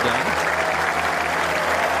smiles, well done.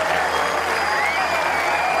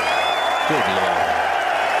 Good Lord.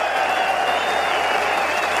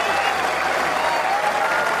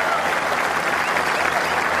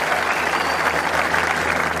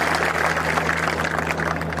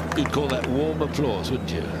 You'd call that warm applause,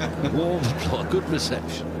 wouldn't you? Warm applause, good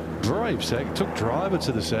reception. Brave second, took driver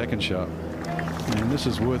to the second shot. And this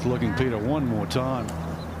is worth looking, Peter, one more time.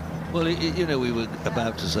 Well, you know, we were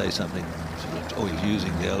about to say something. Oh, he's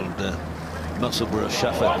using the old Musselburgh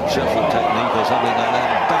shuffle technique or something like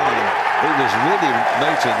that. And bang! It was really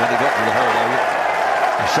motoring when he got to the hole.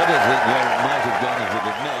 I shudder to think where it might have gone if it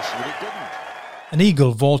had missed, but it didn't. An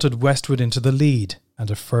eagle vaulted Westwood into the lead,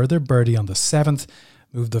 and a further birdie on the 7th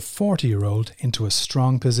moved the 40-year-old into a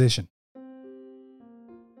strong position.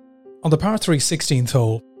 On the par 3 16th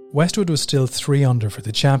hole, Westwood was still 3 under for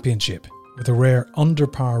the championship, with a rare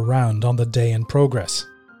under-par round on the day in progress.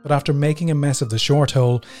 But after making a mess of the short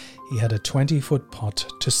hole, he had a 20-foot putt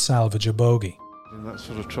to salvage a bogey. In that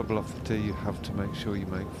sort of trouble off the tee, you have to make sure you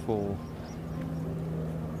make 4.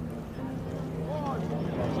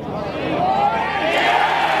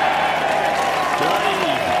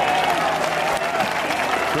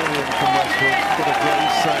 Brilliant from Westwood. What a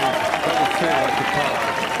great save. That would feel like a par.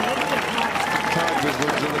 Tied with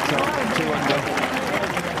Woods at the top, 2 under.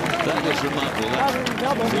 That was remarkable.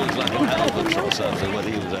 That feels like an albatross after what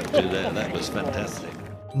he was up to there. That was fantastic.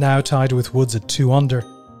 Now tied with Woods at 2 under,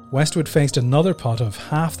 Westwood faced another putt of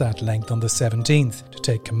half that length on the 17th to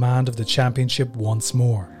take command of the championship once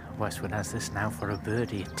more. Westwood has this now for a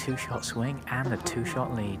birdie, 2-shot swing and a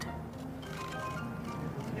 2-shot lead.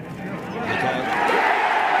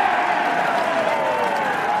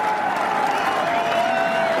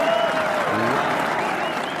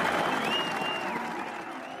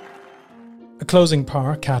 A closing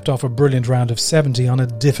par capped off a brilliant round of 70 on a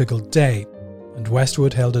difficult day, and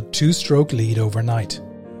Westwood held a 2-stroke lead overnight.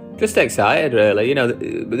 Just excited, really. You know,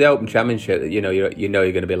 the Open Championship, you know you're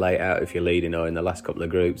going to be late out if you're leading or in the last couple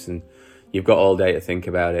of groups, and you've got all day to think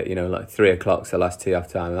about it. You know, like 3 o'clock's the last tee off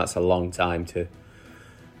time, and that's a long time to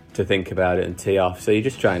think about it and tee off. So you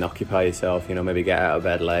just try and occupy yourself. You know, maybe get out of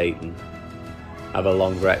bed late and have a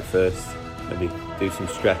long breakfast, maybe do some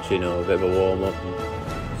stretching or a bit of a warm up, and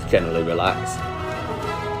just generally relax.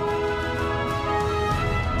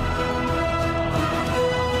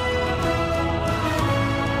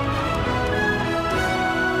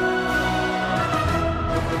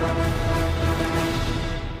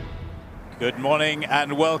 Good morning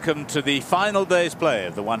and welcome to the final day's play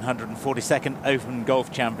of the 142nd Open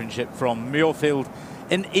Golf Championship from Muirfield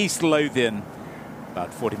in East Lothian,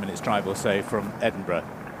 about 40 minutes drive or so from Edinburgh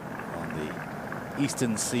on the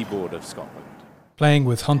eastern seaboard of Scotland. Playing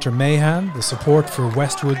with Hunter Mahan, the support for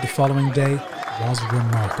Westwood the following day was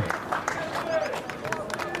remarkable.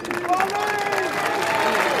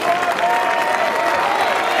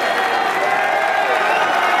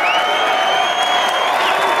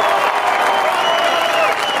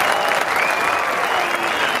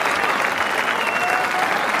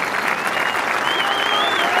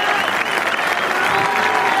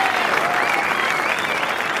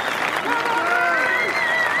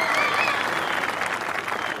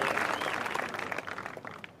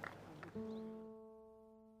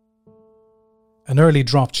 early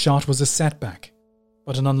dropped shot was a setback,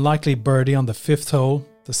 but an unlikely birdie on the 5th hole,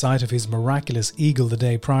 the site of his miraculous eagle the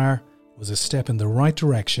day prior, was a step in the right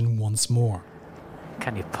direction once more.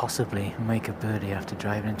 Can you possibly make a birdie after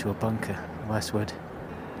driving into a bunker, Westwood?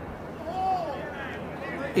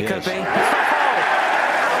 It could be. Oh,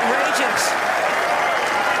 outrageous!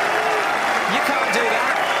 You can't do that.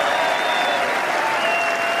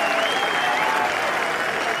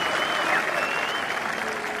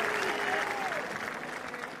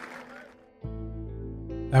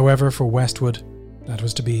 However, for Westwood, that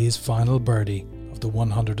was to be his final birdie of the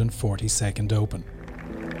 142nd Open.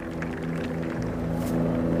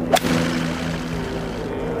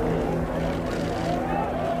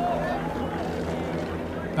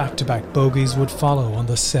 Back-to-back bogeys would follow on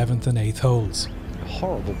the 7th and 8th holes.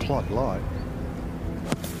 Horrible plug lie.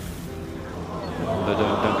 Oh,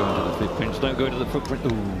 don't go into the footprints. Don't go into the footprint.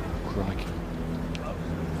 Ooh, crikey.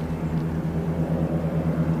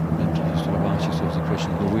 Just sort of ask yourself the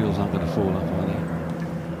question: the wheels aren't going to fall off, are they?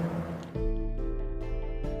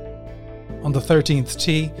 On the 13th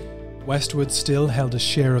tee, Westwood still held a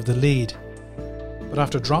share of the lead, but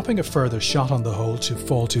after dropping a further shot on the hole to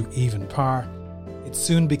fall to even par, it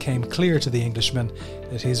soon became clear to the Englishman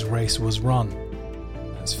that his race was run,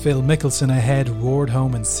 as Phil Mickelson ahead roared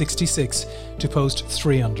home in 66 to post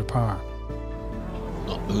 3 under par.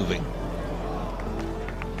 Not moving.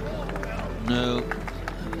 No,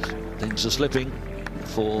 things are slipping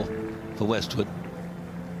for Westwood.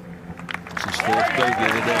 It's his 4th bogey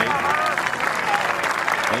of the day.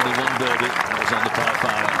 Only one birdie, that was on the par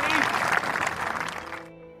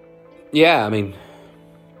 5. Yeah, I mean,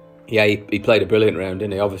 yeah, he played a brilliant round,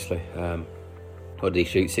 didn't he, obviously. What did he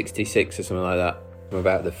shoot, 66 or something like that? From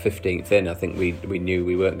about the 15th in, I think we knew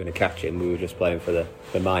we weren't going to catch him. We were just playing for the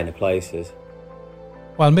minor places.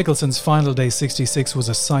 While Mickelson's final day 66 was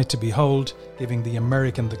a sight to behold, giving the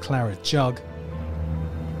American the Claret Jug.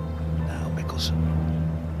 Now Mickelson.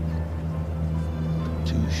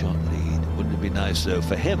 2-shot lead. Wouldn't it be nice, though,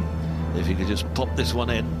 for him if he could just pop this one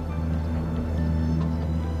in?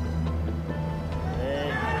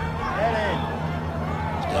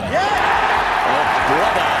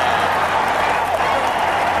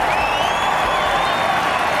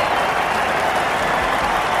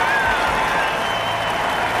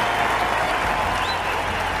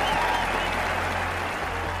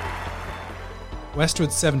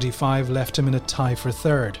 Westwood's 75 left him in a tie for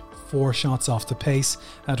 3rd, 4 shots off the pace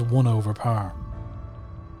at 1 over par.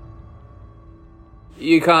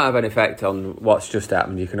 You can't have an effect on what's just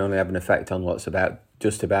happened. You can only have an effect on what's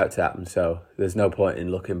just about to happen. So there's no point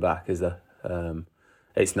in looking back, is there?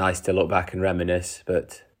 It's nice to look back and reminisce,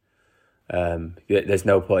 but there's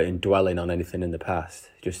no point in dwelling on anything in the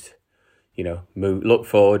move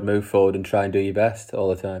forward, and try and do your best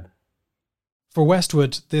all the time. For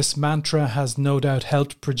Westwood, this mantra has no doubt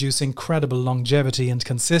helped produce incredible longevity and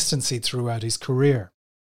consistency throughout his career.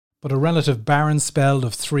 But a relative barren spell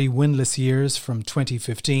of 3 winless years from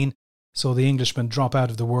 2015 saw the Englishman drop out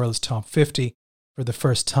of the world's top 50 for the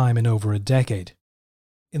first time in over a decade.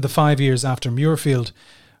 In the 5 years after Muirfield,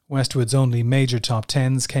 Westwood's only major top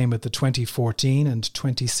 10s came at the 2014 and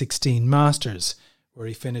 2016 Masters, where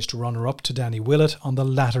he finished runner-up to Danny Willett on the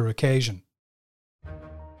latter occasion.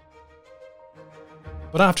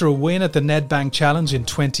 But after a win at the Nedbank Challenge in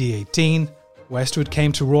 2018, Westwood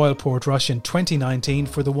came to Royal Portrush in 2019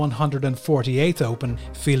 for the 148th Open,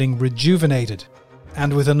 feeling rejuvenated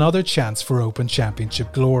and with another chance for Open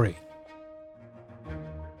Championship glory.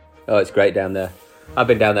 Oh, it's great down there. I've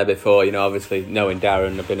been down there before, obviously knowing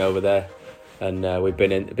Darren, I've been over there, and we've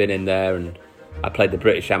been in there, and I played the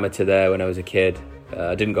British Amateur there when I was a kid.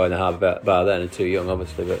 I didn't go in the Harbour Bar then, I'm too young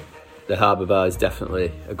obviously, but the Harbour Bar is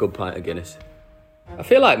definitely a good pint of Guinness. I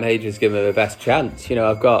feel like majors give me the best chance.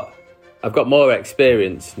 I've got more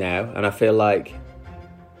experience now, and I feel like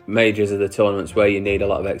majors are the tournaments where you need a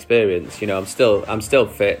lot of experience. I'm still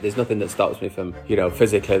fit. There's nothing that stops me from,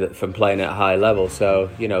 physically from playing at a high level. So,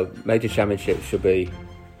 major championships should be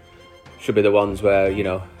the ones where,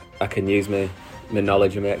 I can use my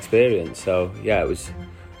knowledge and my experience. So yeah,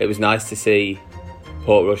 it was nice to see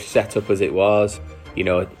Portrush set up as it was.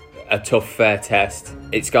 A tough, fair test.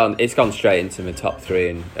 It's gone straight into my top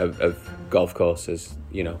 3 of golf courses.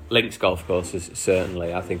 Links golf courses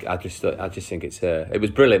certainly. I just think it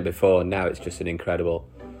was brilliant before, and now it's just an incredible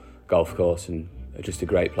golf course and just a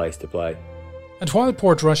great place to play. And while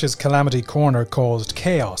Portrush's Calamity Corner caused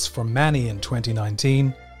chaos for many in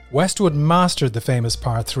 2019, Westwood mastered the famous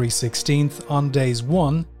par 3 16th on days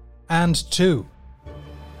 1 and 2.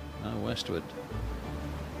 Now Westwood.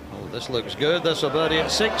 This looks good. That's a birdie at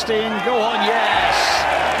 16. Go on, yes!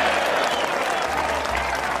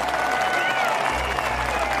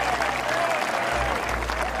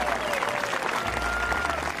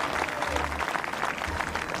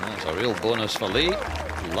 real bonus for Lee.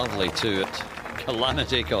 Lovely too at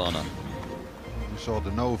Calamity Corner. We saw the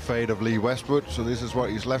no fade of Lee Westwood, so this is what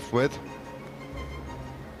he's left with.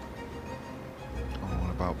 All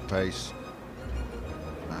about pace.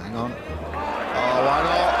 Hang on. Oh, why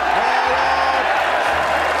not?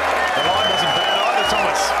 The line wasn't bad either,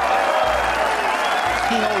 Thomas.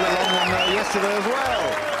 He held a long one there yesterday as well.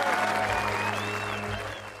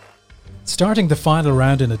 Starting the final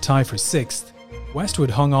round in a tie for 6th, Westwood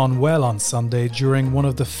hung on well on Sunday during one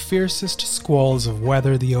of the fiercest squalls of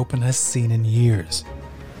weather the Open has seen in years.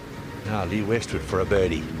 Now Lee Westwood for a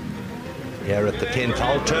birdie. Here at the 10th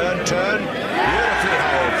hole, turn. Beautifully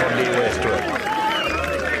holed from Lee Westwood.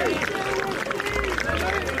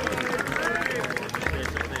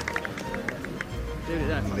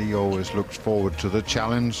 Lee always looks forward to the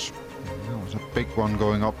challenge. That was a big one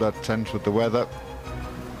going up that 10th with the weather.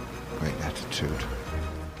 Great attitude.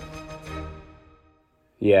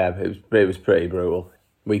 Yeah, it was pretty brutal.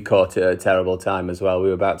 We caught it at a terrible time as well. We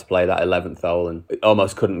were about to play that 11th hole and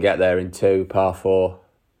almost couldn't get there in 2, par 4.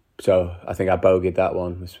 So I think I bogeyed that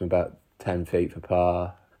one. It was from about 10 feet for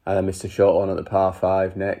par. And I missed a short one at the par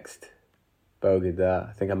 5 next. Bogeyed that.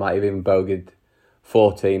 I think I might have even bogeyed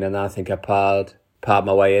 14, and I think I parred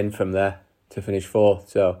my way in from there to finish 4th.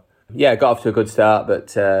 So yeah, got off to a good start, but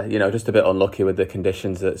just a bit unlucky with the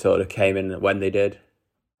conditions that sort of came in when they did.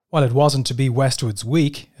 While it wasn't to be Westwood's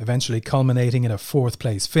week, eventually culminating in a 4th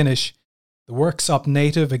place finish, the Worksop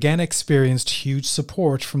native again experienced huge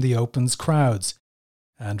support from the Open's crowds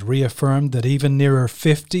and reaffirmed that even nearer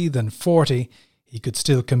 50 than 40, he could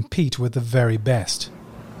still compete with the very best.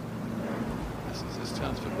 This is his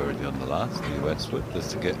chance for birdie on the last, Lee Westwood,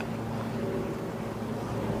 just to get...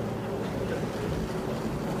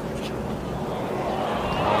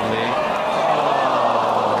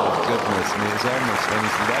 Goodness me, it's almost when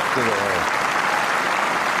he's left of the hole.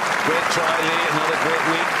 Great try, Lee, another great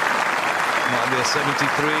week. Might be a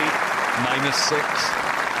 73, -6.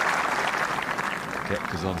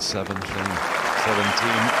 Kept us on 7 from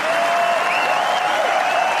 17.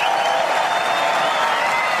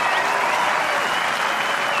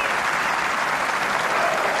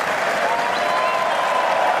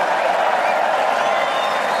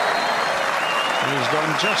 He's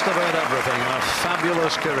done just about everything. A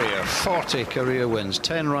fabulous career. 40 career wins,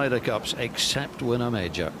 10 Ryder Cups, except win a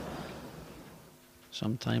major.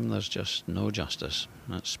 Sometimes there's just no justice.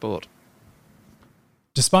 That's sport.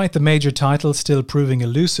 Despite the major title still proving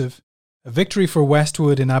elusive, a victory for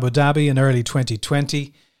Westwood in Abu Dhabi in early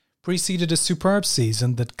 2020 preceded a superb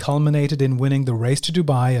season that culminated in winning the race to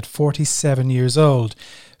Dubai at 47 years old,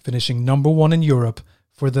 finishing number 1 in Europe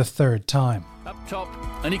for the 3rd time. Up top,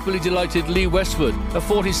 an equally delighted Lee Westwood, a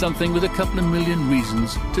 40-something with a couple of million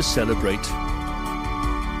reasons to celebrate.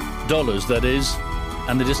 Dollars, that is.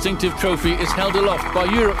 And the distinctive trophy is held aloft by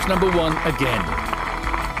Europe's number 1 again.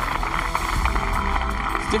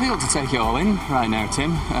 It's difficult to take it all in right now,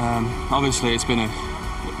 Tim. Obviously, it's been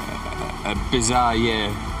a bizarre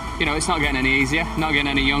year. You know, it's not getting any easier, not getting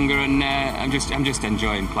any younger, and I'm just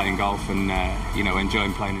enjoying playing golf and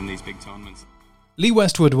enjoying playing in these big tournaments. Lee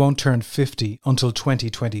Westwood won't turn 50 until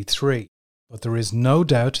 2023, but there is no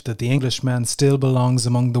doubt that the Englishman still belongs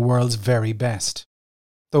among the world's very best.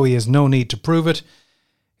 Though he has no need to prove it,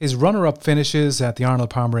 his runner-up finishes at the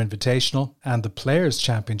Arnold Palmer Invitational and the Players'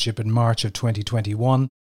 Championship in March of 2021,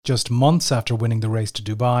 just months after winning the race to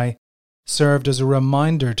Dubai, served as a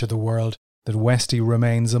reminder to the world that Westy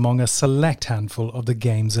remains among a select handful of the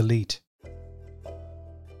game's elite.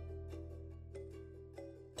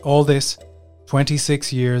 All this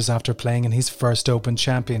 26 years after playing in his first Open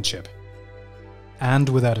Championship, and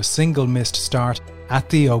without a single missed start at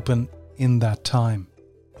the Open in that time.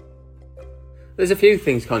 There's a few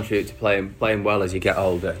things contribute to playing well as you get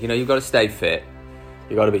older. You know, you've got to stay fit,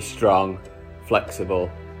 you've got to be strong, flexible.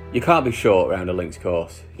 You can't be short around a links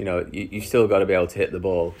course. You know, you still got to be able to hit the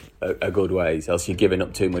ball a good ways, else you're giving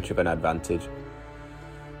up too much of an advantage.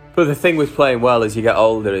 But the thing with playing well as you get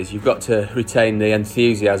older is you've got to retain the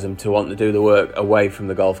enthusiasm to want to do the work away from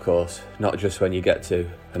the golf course, not just when you get to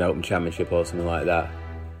an Open Championship or something like that.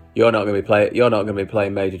 You're not going to be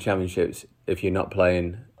playing major championships if you're not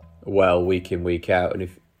playing well week in, week out,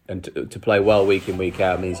 and to play well week in, week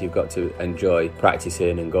out means you've got to enjoy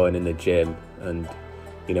practicing and going in the gym and,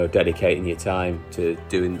 you know, dedicating your time to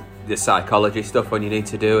doing the psychology stuff when you need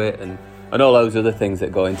to do it, and all those other things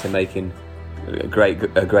that go into making a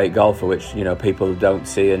great golfer, which, you know, people don't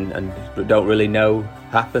see and don't really know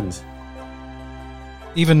happens.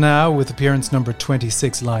 Even now, with appearance number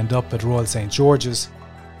 26 lined up at Royal St George's,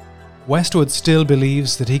 Westwood still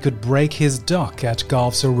believes that he could break his duck at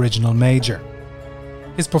golf's original major.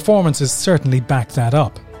 His performances certainly back that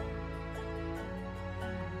up.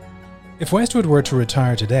 If Westwood were to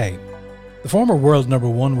retire today, the former world number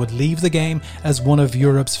one would leave the game as one of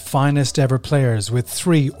Europe's finest ever players with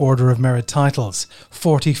 3 Order of Merit titles,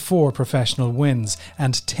 44 professional wins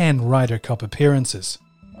and 10 Ryder Cup appearances.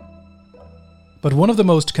 But one of the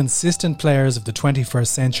most consistent players of the 21st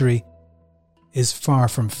century is far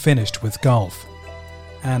from finished with golf,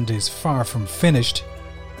 and is far from finished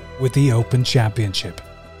with the Open Championship.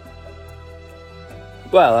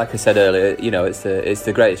 Well, like I said earlier, you know, it's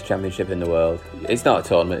the greatest championship in the world. It's not a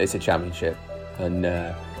tournament, it's a championship. And,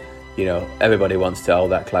 you know, everybody wants to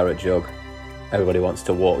hold that Claret Jug. Everybody wants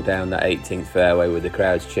to walk down that 18th fairway with the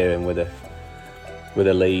crowds cheering with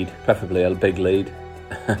a lead, preferably a big lead,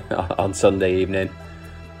 on Sunday evening.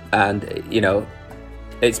 And, you know,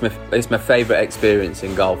 it's my favourite experience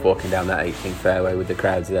in golf, walking down that 18th fairway with the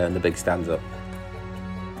crowds there and the big stands up.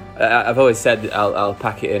 I've always said I'll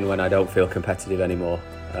pack it in when I don't feel competitive anymore.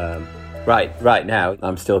 Right now,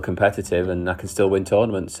 I'm still competitive and I can still win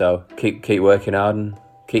tournaments, so keep working hard and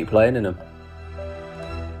keep playing in them.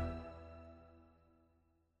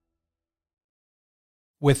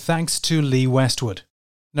 With thanks to Lee Westwood.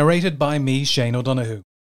 Narrated by me, Shane O'Donoghue.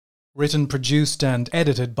 Written, produced and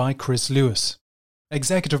edited by Chris Lewis.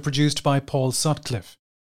 Executive produced by Paul Sutcliffe.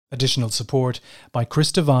 Additional support by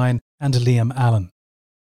Chris Devine and Liam Allen.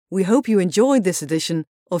 We hope you enjoyed this edition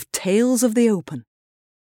of Tales of the Open.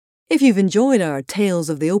 If you've enjoyed our Tales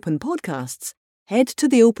of the Open podcasts, head to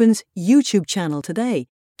the Open's YouTube channel today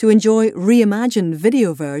to enjoy reimagined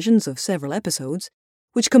video versions of several episodes,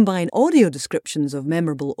 which combine audio descriptions of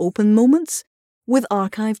memorable Open moments with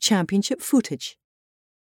archived championship footage.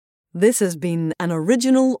 This has been an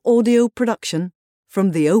original audio production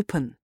from the Open.